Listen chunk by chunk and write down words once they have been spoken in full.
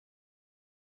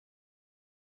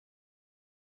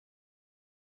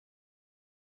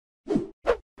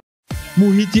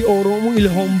муҳити орому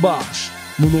илҳомбахш,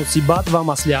 муносибат ва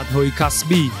маслиҳатҳои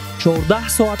касбӣ, 14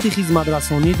 соати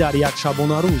хизматрасонӣ дар як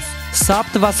шабонарӯз,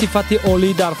 сабт ва сифати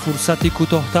олӣ дар фурсати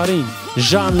кӯтоҳтарин,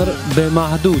 жанр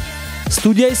бемаҳдуд.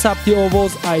 студияи сабти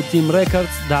овоз iTeam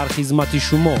Records дар хизмати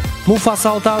шумо.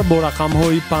 муфассалтар бо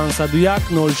рақамҳои 501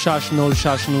 06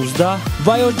 06 19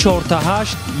 ва ё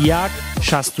 48 1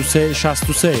 63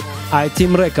 63.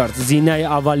 iTeam Records, зинаи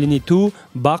аввалини ту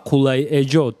ба қуллаи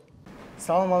эҷод.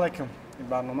 Салом алайкум.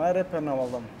 Барномаи репер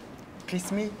наволдам.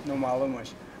 Қисми номаълумаш.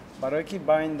 Барое ки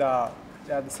байн да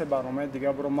се барномаи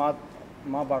дига буромад,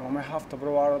 ма барномаи 7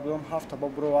 буровардам, 7 ба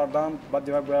буровардан, баъд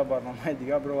дива боя барномаи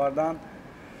дига буровардан.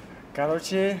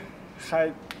 Короче,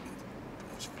 хай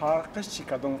фарқиш чӣ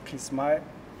кадом қисмай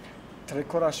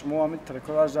трекораш мо ҳамин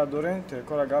трекораш дорем,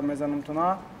 трекора гап мезанам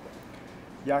туна.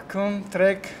 Якум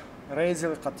трек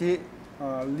резил қати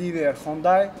ливер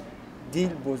хондай дил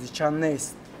бозича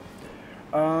нест.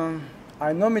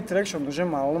 Ай номи трекшон уже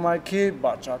маълум ай ки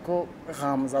бачако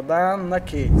ғамзадаан на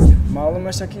ки маълум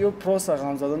меша ки ё просто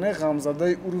ғамзада не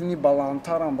ғамзадаи уровни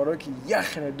баландтарам барое ки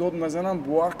яхеле дод мезанам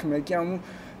буарк меки аму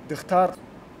духтар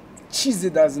чизе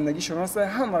дар зиндагишон аст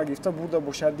ҳамаро гирифта бурда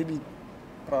бошад дили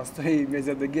простои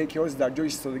мезадагие ки ҳоз дар ҷои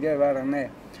истодагие вара не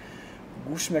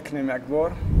гӯш мекунем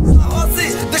якбор.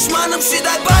 душманам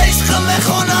шидай ба ишқам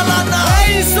мехоналана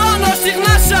инсон ошиқ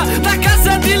наша на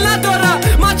каса дил надора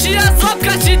ман чи азоб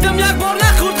кашидам якбор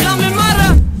нахурд ғами мара.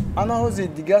 ана ҳози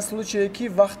дигар случае ки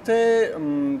вақте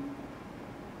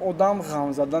одам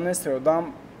ғамзада нест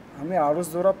одам ҳами арӯз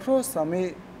дора просто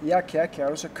ҳами яке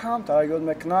арӯша камтара ёд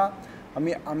мекуна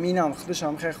ҳами аминам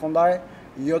худашам хе хондай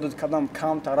ёдот кадам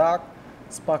камтарак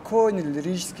спокойный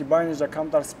лирический байнежа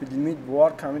камтар спидимит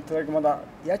буар камин трек мада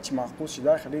ячи мақбул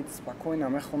шида хеле спокойно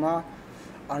мехона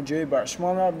аҷоиба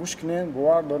шумо ма гӯш кунен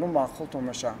буар дорум мақбултон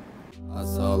меша.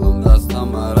 Асалом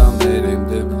дастам марам берем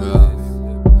дека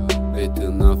бети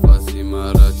нафаси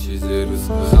мара чизе рӯз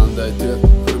хандай те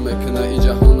пур мекуна и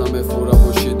ҷаҳон намефора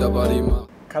бошида барима.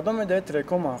 Кадоме даи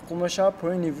треко мақбул меша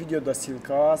поини видео да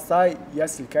силка астай я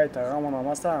силкаи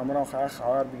тағамонам аста амурам хая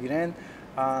хабар бигирен.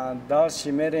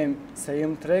 Дальше мерем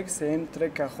сеюм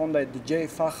трека хондай DJ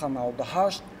Фаха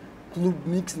 98 клуб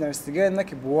микс навистиге на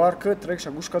ки буарка трек ша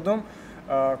гӯш кадом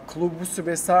клуб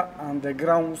усубеса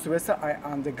андеграунд усубеса ай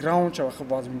андеграунд чава хуб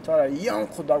вазминтара ян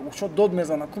худа гӯшо дод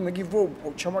мезана ку меги во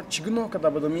чама чӣ гуноҳ када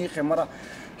бадоми хемара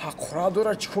ҳаққора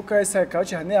дора чико кайса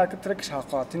короче ҳане як трекш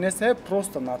ҳаққорати нест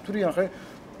просто натури яхе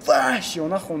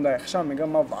ваҳшиёна хондай хиша мега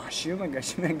ма ваҳшиёна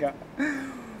гаши мега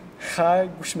хай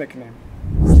гӯш мекунем.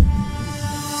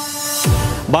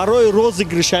 барои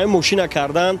розыгрышаи мошина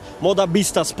кардан мо да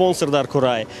 20 спонсор дар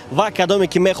кораи ва кадоме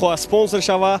ки мехоҳад спонсор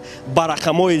шава ба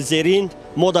рақамҳои зерин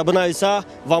мо да бинависа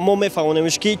ва мо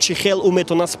мефаҳмонемш ки чӣ хел ӯ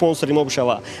метавона спонсори мо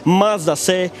бишава. Mazda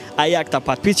 3 а якта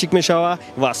подписчик мешава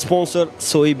ва спонсор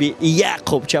соҳиби як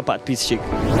қопча подписчик.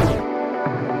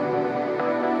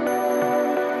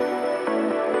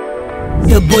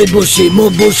 бой боши мо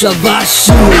боша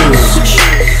ваши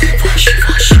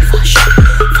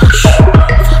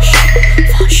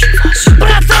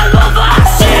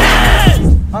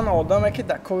ана одаме ки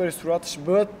дар ковери сураташ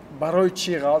буд барои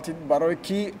чӣ ғалати барое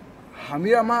ки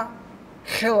ҳамира ма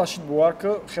хелашид бувар ки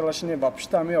хелаши не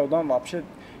вапшита ҳами одам вапше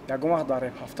ягон вақт дар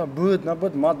реп ҳафта буд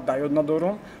набуд ма дар ёд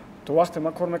надорум то вақте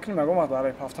ма кор мекунем ягон вақт дар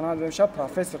реп ҳафта надемша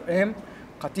профессор м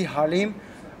қати ҳалим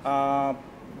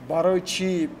барои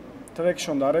чӣ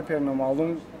трекшон дар репер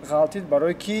номаълум ғалтид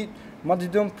барое ки ма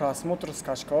дидум просмотр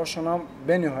скачкаҳошонам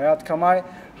бениҳоят камай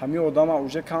ҳами одама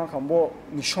уже кам бо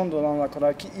нишон додан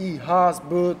накора ки и ҳаст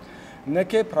буд не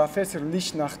ки профессор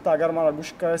лиш нахта агар мара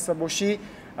гӯш карда бошӣ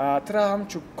тира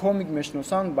ҳамчу комик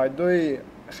мешиносанд байдои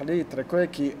хеле трекое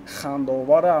ки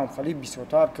хандаовара ҳам хеле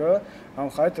бисёртар ки ҳам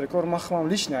хеле трекор ма худам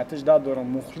лиш наятиш да дорам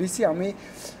мухлиси ҳами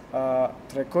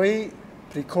трекои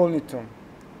приколнитум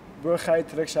бо хеле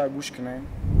трекша гӯш кунем.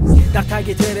 дар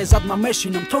таги терезат ман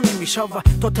мешинам то немешава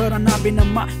то тора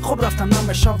набинам ма хуб рафта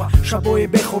намешава шабои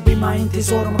бехоби ма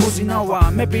интизорам рӯзи нава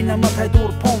мебинам атай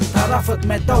дур пом тарафат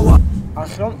медава.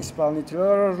 ахирон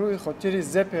исполнителёро рӯи хотири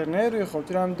зепер не рӯи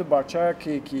хотири ҳамду бачая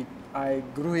ки ай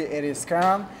гурӯҳи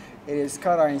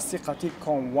эрескара инси қати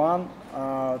комван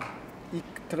ик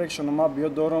трекшона ма биё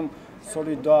дорум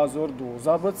соли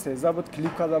 2012 буд 13 буд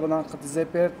клип карда будам қати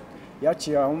зепер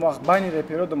ячи он вақт байни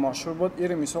реперода машҳур буд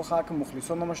ири мисол хаки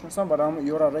мухлисон намешиносам барам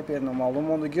ёра репер номаълум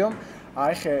мондагиём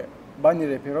айхе байни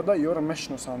реперода ёра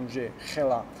мешиносам уже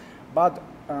хела баъд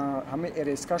ҳами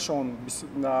эрескашон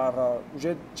дар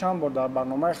уже чанд бор дар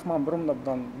барномаи хман бурумда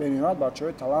будан бемиёмад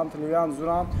бачаҳои талант ливиан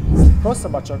зурам просто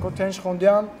бачако тенш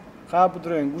хондиан хай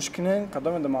будурен гӯш кинен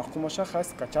кадоме да махкум боша хай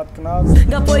скачат кунад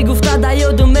гапои гуфта да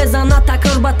ёду мезана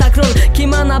такрор ба такрор ки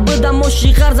мана будам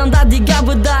моши ғарзанда дига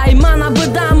будай мана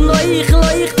будам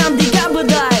лоиқтам дига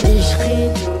будай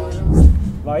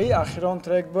ва и ахирон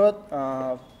трек буд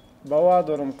бавар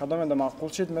дорум кадоме да мақул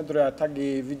шид медурая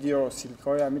таги видео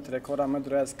силкаҳои ҳами трекҳора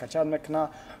медурая скачат мекуна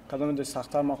кадоме да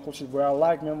сахтар мақул шид бояд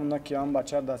лайк мемуна ки ҳам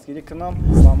бачаро дастгирӣ кунам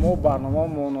ва мо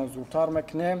барномаамонро зудтар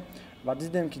мекунем ва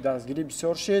дидем ки дастгирӣ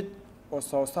бисёр шид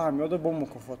оста ҳамёда бо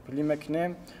мукофотпулӣ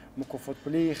мекунем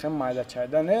мукофотпулии хем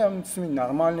майдачайда не ҳамисми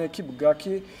нормалне ки буга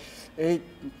ки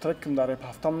трекм дар реп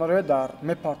ҳафтам нарояд дар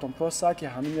мепартом просто ки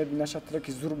ҳамин мебинаша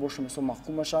треки зур боша мисол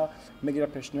мақул маша мегира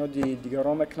пешниҳоди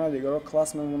дигарон мекуна дигаро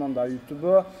класс мемонам дар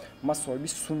ютуб ма соҳиби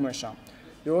сум мешам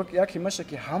яке меша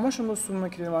ки ҳамашонро сум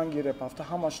мекунем анги реп ҳафта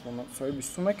ҳамашонро соҳиби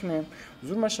сум мекунем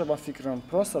зур меша ба фикрам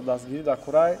просто дастгирӣ дар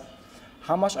кораи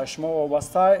ҳамаш аз шумо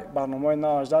вобастаи барномаи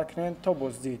наваждар кунем то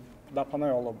боздид дар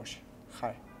паноҳи Алло бошед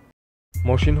хай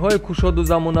мошинҳои кушоду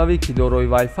замонавӣ ки дорои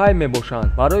вайфай мебошанд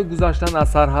барои гузаштан аз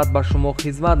сарҳад ба шумо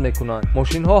хизмат мекунанд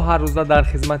мошинҳо ҳар рӯза дар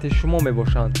хизмати шумо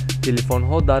мебошанд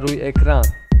телефонҳо дар рӯи экран